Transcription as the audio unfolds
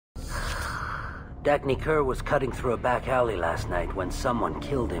Dagny Kerr was cutting through a back alley last night when someone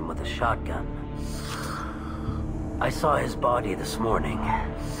killed him with a shotgun. I saw his body this morning.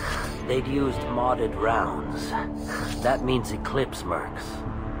 They'd used modded rounds. That means Eclipse mercs.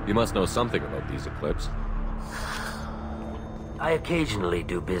 You must know something about these Eclipse. I occasionally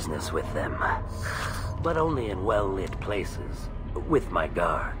do business with them, but only in well-lit places, with my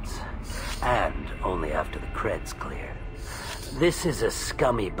guards, and only after the cred's clear. This is a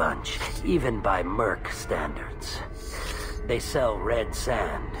scummy bunch, even by merc standards. They sell red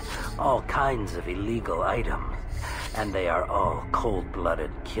sand, all kinds of illegal items, and they are all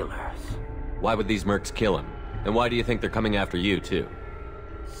cold-blooded killers. Why would these mercs kill him? And why do you think they're coming after you, too?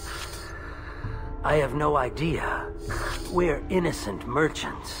 I have no idea. We're innocent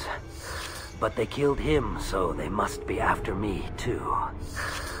merchants. But they killed him, so they must be after me, too.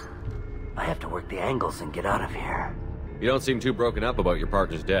 I have to work the angles and get out of here. You don't seem too broken up about your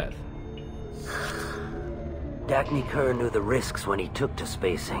partner's death. Dagny Kerr knew the risks when he took to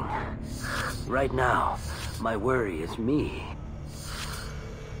spacing. Right now, my worry is me.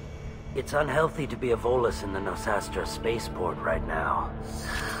 It's unhealthy to be a Volus in the Nosastra spaceport right now.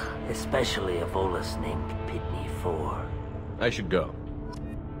 Especially a Volus named Pitney 4. I should go.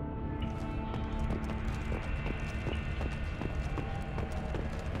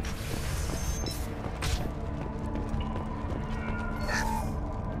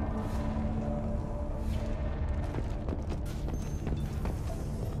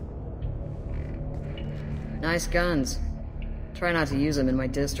 Nice guns. Try not to use them in my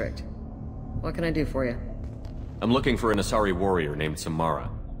district. What can I do for you? I'm looking for an Asari warrior named Samara.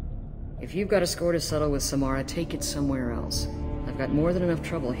 If you've got a score to settle with Samara, take it somewhere else. I've got more than enough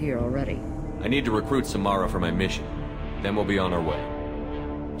trouble here already. I need to recruit Samara for my mission. Then we'll be on our way.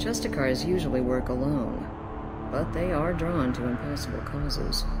 Justicars usually work alone, but they are drawn to impossible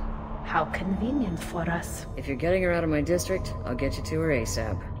causes. How convenient for us. If you're getting her out of my district, I'll get you to her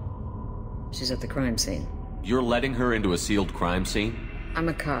ASAP. She's at the crime scene. You're letting her into a sealed crime scene? I'm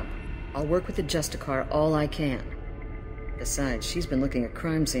a cop. I'll work with the Justicar all I can. Besides, she's been looking at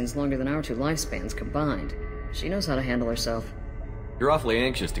crime scenes longer than our two lifespans combined. She knows how to handle herself. You're awfully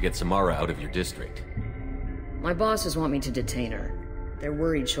anxious to get Samara out of your district. My bosses want me to detain her. They're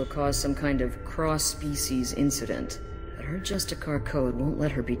worried she'll cause some kind of cross-species incident. But her Justicar code won't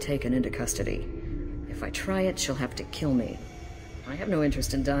let her be taken into custody. If I try it, she'll have to kill me. I have no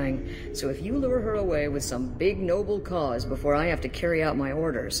interest in dying, so if you lure her away with some big noble cause before I have to carry out my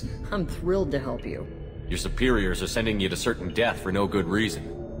orders, I'm thrilled to help you. Your superiors are sending you to certain death for no good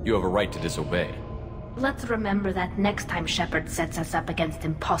reason. You have a right to disobey. Let's remember that next time Shepard sets us up against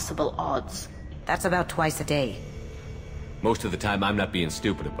impossible odds. That's about twice a day. Most of the time, I'm not being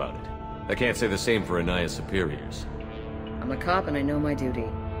stupid about it. I can't say the same for Anaya's superiors. I'm a cop and I know my duty.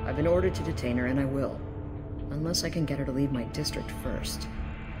 I've been ordered to detain her and I will. Unless I can get her to leave my district first.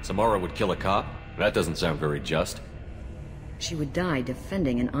 Samara would kill a cop? That doesn't sound very just. She would die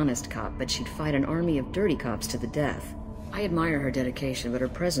defending an honest cop, but she'd fight an army of dirty cops to the death. I admire her dedication, but her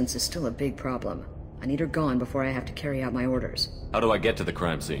presence is still a big problem. I need her gone before I have to carry out my orders. How do I get to the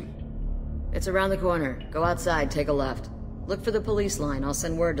crime scene? It's around the corner. Go outside, take a left. Look for the police line. I'll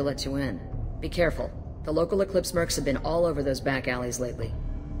send word to let you in. Be careful. The local Eclipse mercs have been all over those back alleys lately.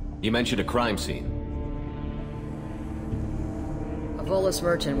 You mentioned a crime scene. A Volus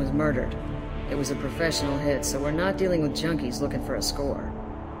merchant was murdered. It was a professional hit, so we're not dealing with junkies looking for a score.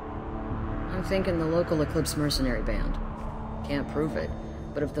 I'm thinking the local Eclipse mercenary band. Can't prove it,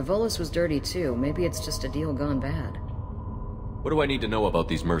 but if the Volus was dirty too, maybe it's just a deal gone bad. What do I need to know about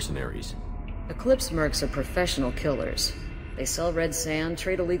these mercenaries? Eclipse mercs are professional killers. They sell red sand,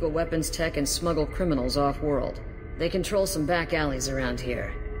 trade illegal weapons tech, and smuggle criminals off-world. They control some back alleys around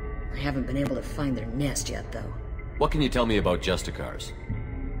here. I haven't been able to find their nest yet, though. What can you tell me about Justicars?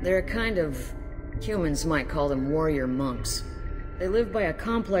 They're a kind of... humans might call them warrior monks. They live by a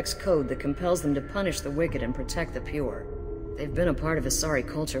complex code that compels them to punish the wicked and protect the pure. They've been a part of Asari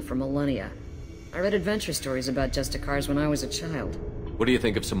culture for millennia. I read adventure stories about Justicars when I was a child. What do you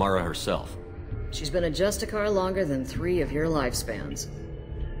think of Samara herself? She's been a Justicar longer than 3 of your lifespans.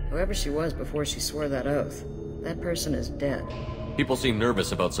 Whoever she was before she swore that oath, that person is dead. People seem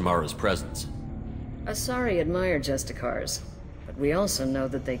nervous about Samara's presence. Asari admire Justicars, but we also know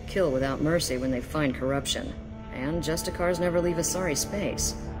that they kill without mercy when they find corruption. And Justicars never leave Asari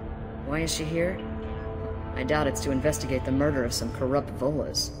space. Why is she here? I doubt it's to investigate the murder of some corrupt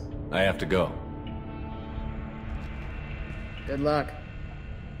Volus. I have to go. Good luck.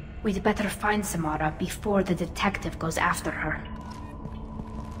 We'd better find Samara before the detective goes after her.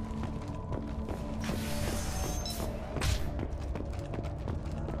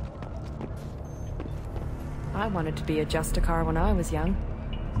 I wanted to be a Justicar when I was young.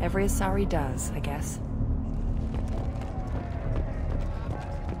 Every Asari does, I guess.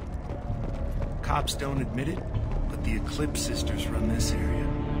 Cops don't admit it, but the Eclipse Sisters run this area.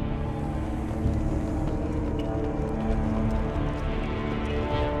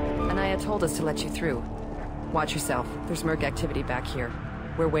 Anaya told us to let you through. Watch yourself. There's Merc activity back here.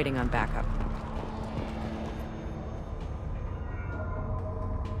 We're waiting on backup.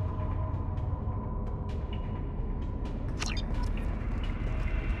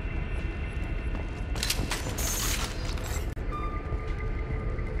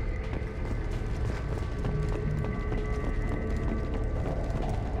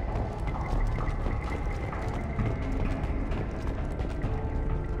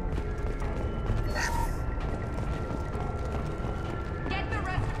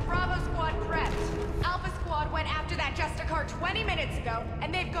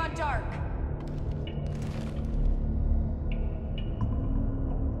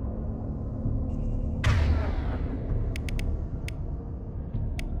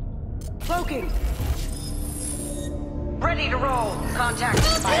 Cloaking! Ready to roll. Contact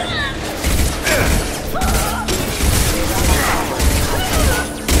expired.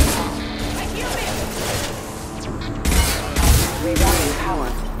 Rerouting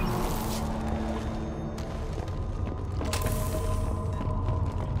power.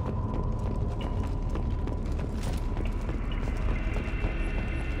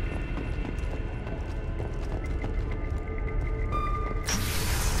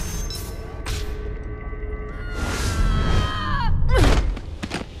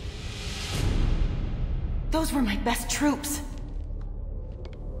 Those were my best troops.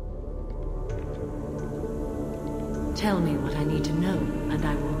 Tell me what I need to know, and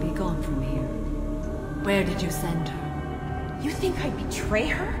I will be gone from here. Where did you send her? You think I'd betray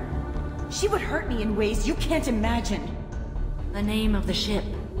her? She would hurt me in ways you can't imagine. The name of the ship.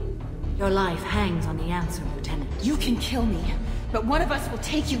 Your life hangs on the answer, Lieutenant. You can kill me, but one of us will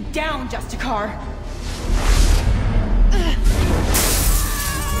take you down, Justicar.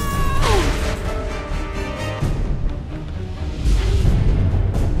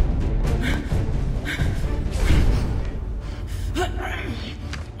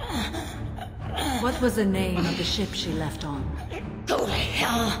 What was the name of the ship she left on? Go to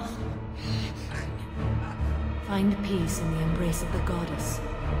hell! Find peace in the embrace of the goddess.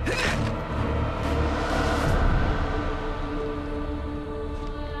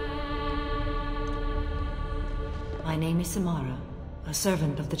 My name is Samara, a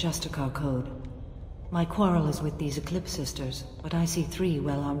servant of the Justicar Code. My quarrel is with these Eclipse Sisters, but I see 3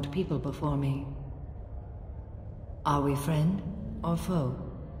 well-armed people before me. Are we friend or foe?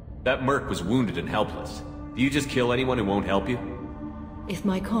 That merc was wounded and helpless. Do you just kill anyone who won't help you? If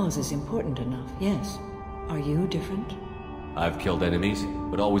my cause is important enough, yes. Are you different? I've killed enemies,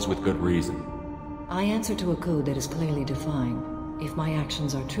 but always with good reason. I answer to a code that is clearly defined. If my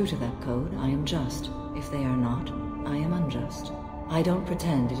actions are true to that code, I am just. If they are not, I am unjust. I don't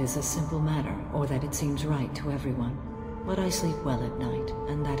pretend it is a simple matter, or that it seems right to everyone. But I sleep well at night,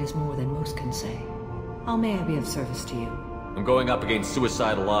 and that is more than most can say. How may I be of service to you? I'm going up against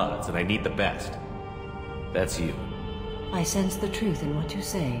suicidal odds, and I need the best. That's you. I sense the truth in what you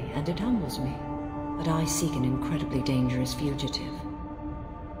say, and it humbles me. But I seek an incredibly dangerous fugitive.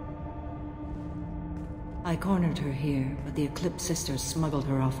 I cornered her here, but the Eclipse Sisters smuggled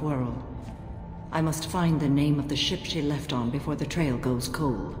her off-world. I must find the name of the ship she left on before the trail goes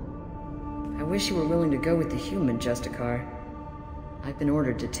cold. I wish you were willing to go with the human, Justicar. I've been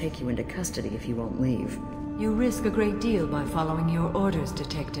ordered to take you into custody if you won't leave. You risk a great deal by following your orders,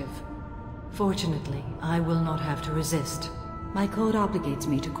 Detective. Fortunately, I will not have to resist. My code obligates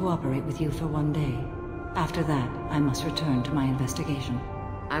me to cooperate with you for 1 day. After that, I must return to my investigation.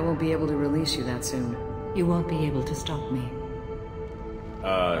 I won't be able to release you that soon. You won't be able to stop me.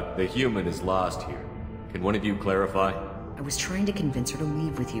 The human is lost here. Can one of you clarify? I was trying to convince her to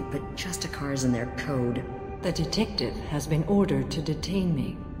leave with you, but Justicar's in their code. The detective has been ordered to detain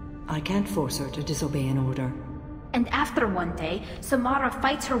me. I can't force her to disobey an order. And after 1 day, Samara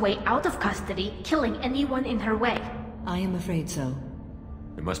fights her way out of custody, killing anyone in her way. I am afraid so.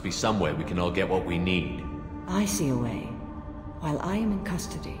 There must be some way we can all get what we need. I see a way. While I am in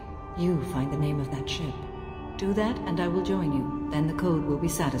custody, you find the name of that ship. Do that, and I will join you. Then the code will be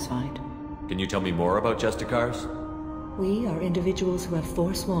satisfied. Can you tell me more about Justicars? We are individuals who have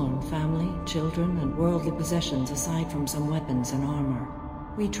forsworn family, children, and worldly possessions aside from some weapons and armor.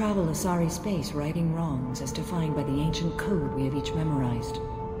 We travel Asari space righting wrongs as defined by the ancient code we have each memorized.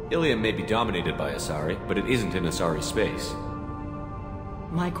 Ilium may be dominated by Asari, but it isn't in Asari space.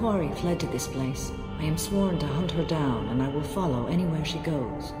 My quarry fled to this place. I am sworn to hunt her down, and I will follow anywhere she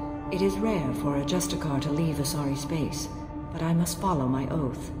goes. It is rare for a Justicar to leave Asari space, but I must follow my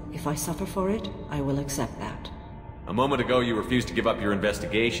oath. If I suffer for it, I will accept that. A moment ago you refused to give up your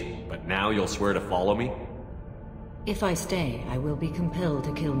investigation, but now you'll swear to follow me? If I stay, I will be compelled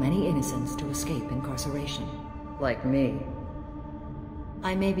to kill many innocents to escape incarceration. Like me.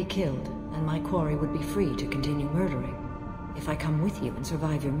 I may be killed, and my quarry would be free to continue murdering. If I come with you and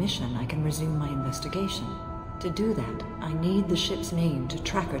survive your mission, I can resume my investigation. To do that, I need the ship's name to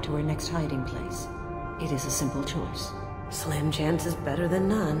track her to her next hiding place. It is a simple choice. Slim chance is better than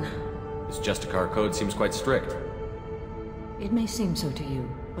none. This Justicar code seems quite strict. It may seem so to you,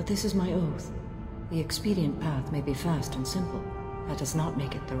 but this is my oath. The expedient path may be fast and simple. That does not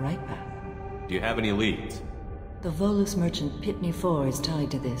make it the right path. Do you have any leads? The Volus merchant Pitney IV is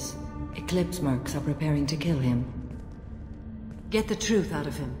tied to this. Eclipse mercs are preparing to kill him. Get the truth out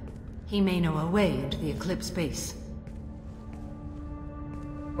of him. He may know a way into the Eclipse base.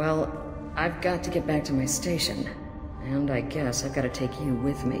 Well, I've got to get back to my station. And I guess I've got to take you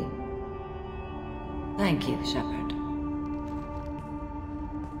with me. Thank you, Shepard.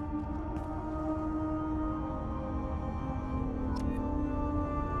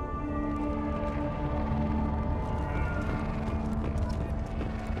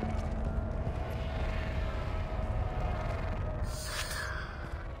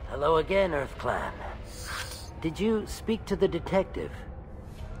 Hello again, EarthClan. Did you speak to the detective?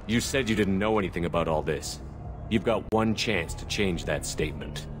 You said you didn't know anything about all this. You've got one chance to change that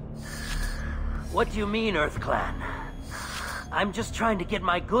statement. What do you mean, EarthClan? I'm just trying to get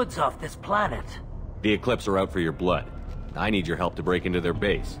my goods off this planet. The Eclipse are out for your blood. I need your help to break into their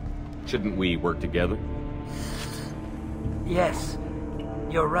base. Shouldn't we work together? Yes,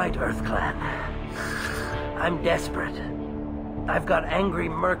 you're right, EarthClan. I'm desperate. I've got angry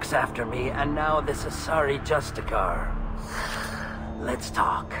mercs after me, and now this Asari Justicar. Let's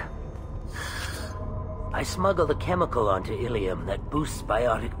talk. I smuggled a chemical onto Ilium that boosts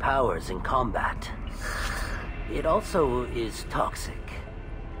biotic powers in combat. It also is toxic.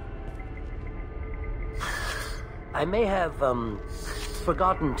 I may have,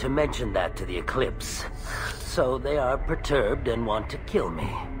 forgotten to mention that to the Eclipse, so they are perturbed and want to kill me.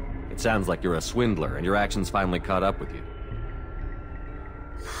 It sounds like you're a swindler, and your actions finally caught up with you.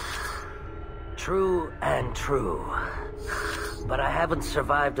 True and true. But I haven't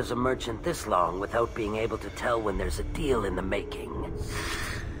survived as a merchant this long without being able to tell when there's a deal in the making.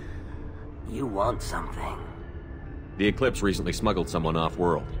 You want something. The Eclipse recently smuggled someone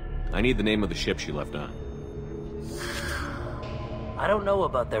off-world. I need the name of the ship she left on. I don't know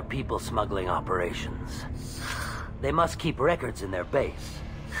about their people smuggling operations. They must keep records in their base.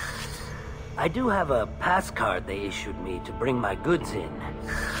 I do have a pass card they issued me to bring my goods in.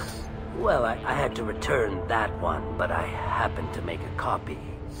 Well, I had to return that one, but I happened to make a copy.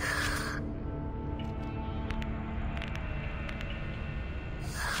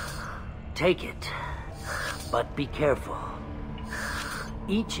 Take it, but be careful.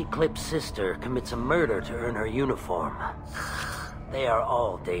 Each Eclipse sister commits a murder to earn her uniform. They are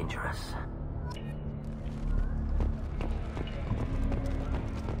all dangerous.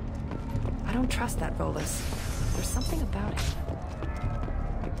 I don't trust that Volus. There's something about him.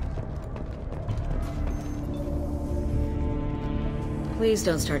 Please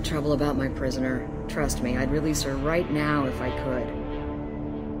don't start trouble about my prisoner. Trust me, I'd release her right now if I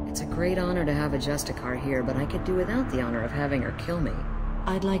could. It's a great honor to have a Justicar here, but I could do without the honor of having her kill me.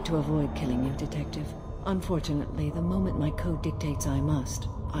 I'd like to avoid killing you, Detective. Unfortunately, the moment my code dictates I must,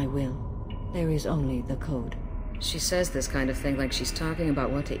 I will. There is only the code. She says this kind of thing like she's talking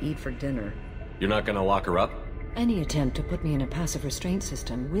about what to eat for dinner. You're not gonna lock her up? Any attempt to put me in a passive restraint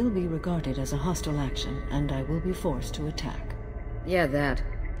system will be regarded as a hostile action, and I will be forced to attack. Yeah, that.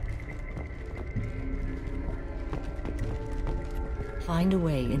 Find a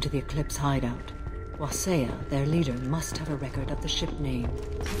way into the Eclipse hideout. Wasea, their leader, must have a record of the ship name.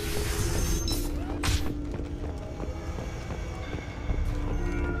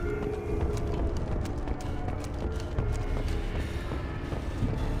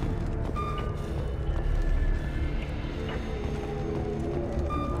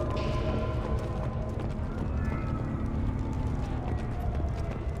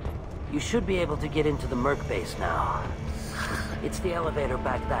 You should be able to get into the Merc base now. It's the elevator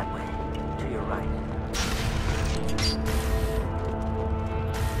back that way, to your right.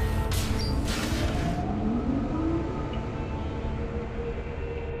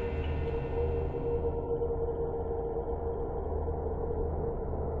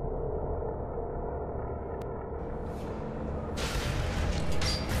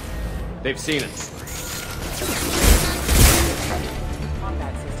 They've seen us.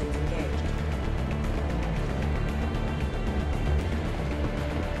 Combat systems engaged.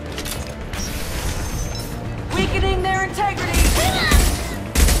 Weakening their integrity!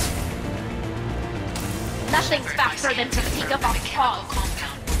 Nothing's faster than to pick up a frog.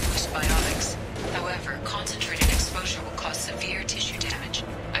 Compound will boost biotics. However, concentrated exposure will cause severe tissue damage.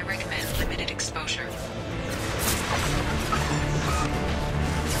 I recommend limited exposure.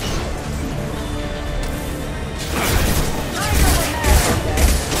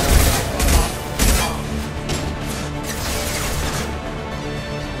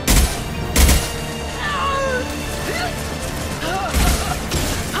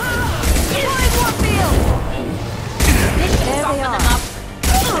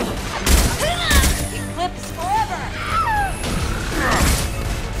 Eclipse forever!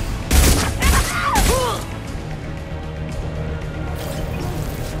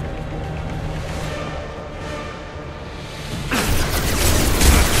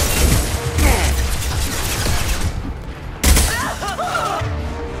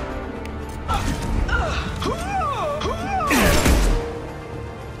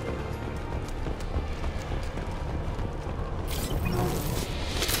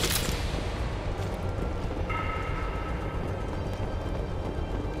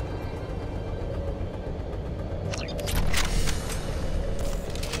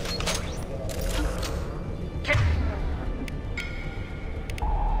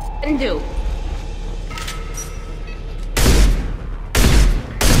 Do.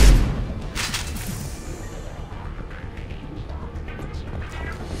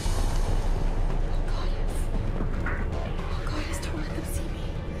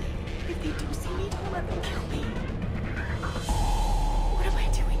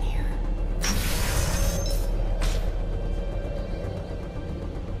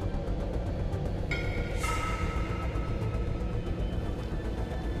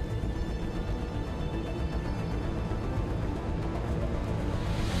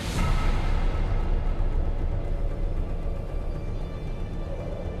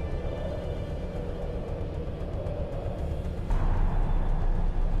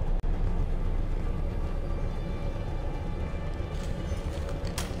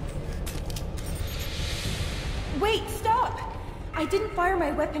 Wait, stop! I didn't fire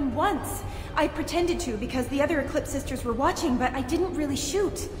my weapon once. I pretended to because the other Eclipse sisters were watching, but I didn't really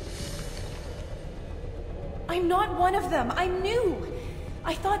shoot. I'm not one of them. I'm new.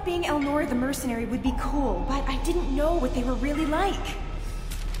 I thought being Elnora the mercenary would be cool, but I didn't know what they were really like.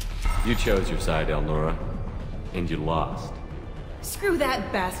 You chose your side, Elnora. And you lost. Screw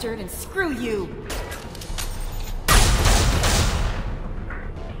that bastard, and screw you!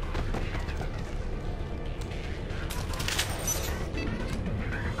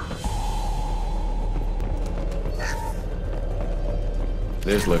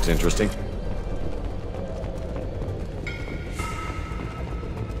 This looks interesting.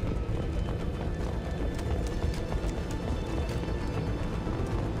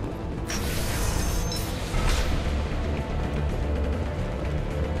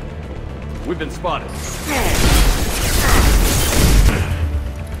 We've been spotted.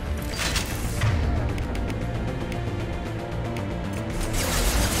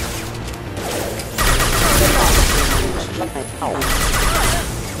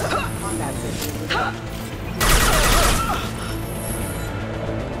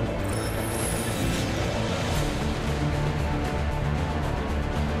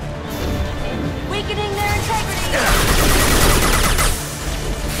 Weakening their integrity!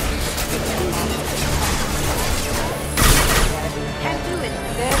 Can't do it.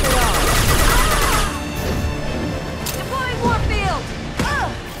 There they are. Deploying warfield!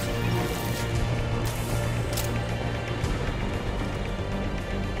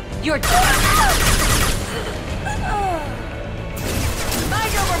 You're done!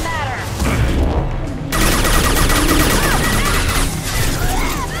 Mind over matter!